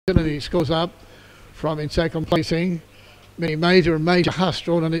and he scores up from in second placing. Many Major and Major Huss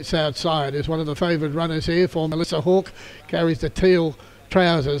drawn on its outside is one of the favoured runners here for Melissa Hawke. Carries the teal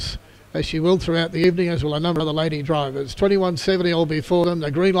trousers as she will throughout the evening, as will a number of the lady drivers. 21.70 all before them. The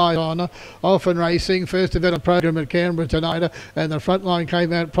green light on, off and racing. First event of program at Canberra tonight, and the front line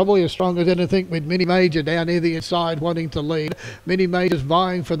came out probably as strong as anything, with Mini Major down near the inside wanting to lead. Mini Major's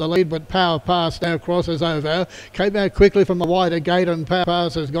vying for the lead, but Power Pass now crosses over. Came out quickly from the wider gate, and Power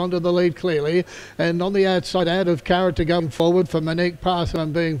Pass has gone to the lead clearly. And on the outside, out of character going forward for Monique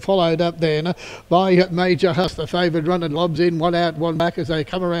Parson, being followed up then by Major Huss, the favoured runner. Lobs in, one out, one back as they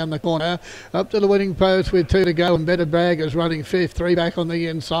come around the corner. Up to the winning post with 2 to go, and Better Bragg is running fifth, 3 back on the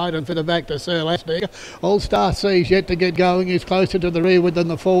inside, and for the back to Sir Lastig. All Star C's yet to get going. He's closer to the rearward than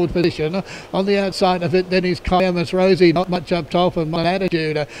the forward position. On the outside of it then is Kiamis Rosie, not much up top, and one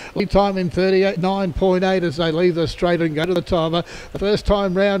attitude. Lead time in 39.8 as they leave the straight and go to the top. The first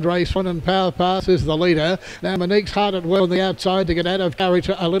time round race one, and Power Pass is the leader. Now Monique's hard at work on the outside to get out of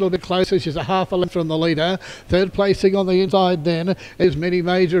character a little bit closer. She's a half a length from the leader. Third placing on the inside then is Mini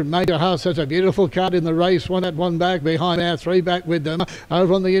Major and Major Huss has a beautiful card in the race, 1 at 1 back behind, now 3 back with them.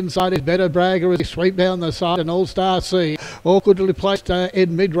 Over on the inside is Better Bragg as he sweep down the side, and All Star C awkwardly placed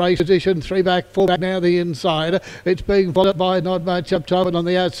in mid-race position, 3 back, 4 back now the inside. It's being followed by not much up top, and on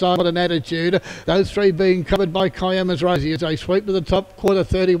the outside what an attitude. Those 3 being covered by Kiamis Rosie as they sweep to the top quarter,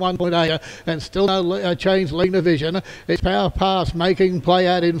 31.8, and still no change leading division. It's Power Pass making play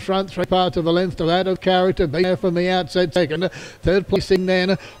out in front, 3 parts of a length to out of character, being there from the outset second. Third placing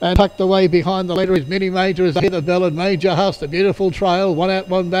then, and tucked away behind the leader is Mini Major as they hear the bell, and Major Huss, the beautiful trail, 1 out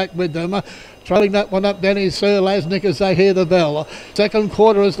 1 back with them. Trailing that one up then is Sir Lasnik as they hear the bell. Second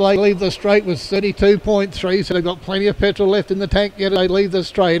quarter as they leave the straight was 32.3, so they've got plenty of petrol left in the tank yet as they leave the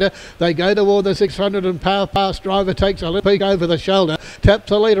straight. They go toward the 600, and Power Pass driver takes a little peek over the shoulder. Taps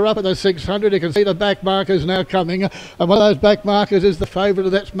the leader up at the 600. You can see the back markers now coming, and one of those back markers is the favourite,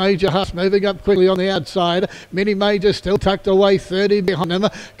 of that's Major Huss, moving up quickly on the outside. Mini Major still tucked away, 30 behind them.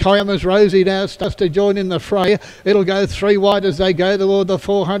 Kiamis Rosie now starts to join in the fray. It'll go 3 wide as they go toward the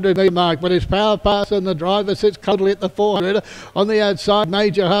 400 metre mark, but it's Power Pass, and the driver sits coldly at the 400. On the outside,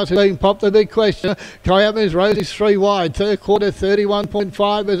 Major Huss is being popped. The big question, Kiamis Rosie's 3 wide. Third quarter,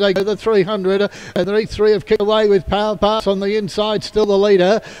 31.5 as they go to the 300. And the 3 have kicked away with Power Pass on the inside, still the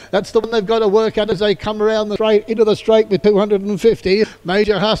leader. That's the one they've got to work at as they come around the straight, into the straight with 250.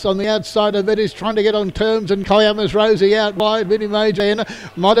 Major Huss on the outside of it is trying to get on terms, and Kiamis Rosie out wide. Mini Major in,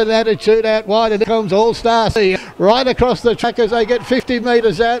 Modern Attitude out wide, and here comes All Star C right across the track as they get 50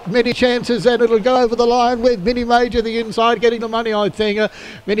 metres out. Many chances then it'll go over the line with Mini Major the inside getting the money, I think.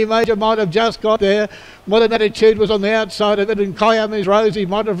 Mini Major might have just got there. Modern Attitude was on the outside of it, and Kiamis Rosie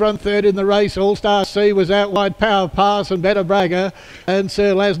might have run third in the race. All Star C was out wide, Power Pass and Better Bragger, and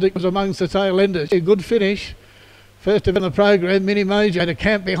Sir Lasnik was amongst the tail enders. A good finish. First event of the program, Mini Major had a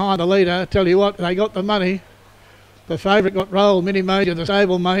camp behind the leader. Tell you what, they got the money. The favourite got rolled. Mini Major, the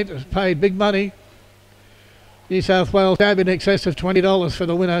stablemate, has paid big money. New South Wales tab in excess of $20 for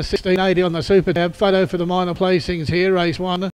the winner, 16.80 on the Super Tab. Photo for the minor placings here, race 1.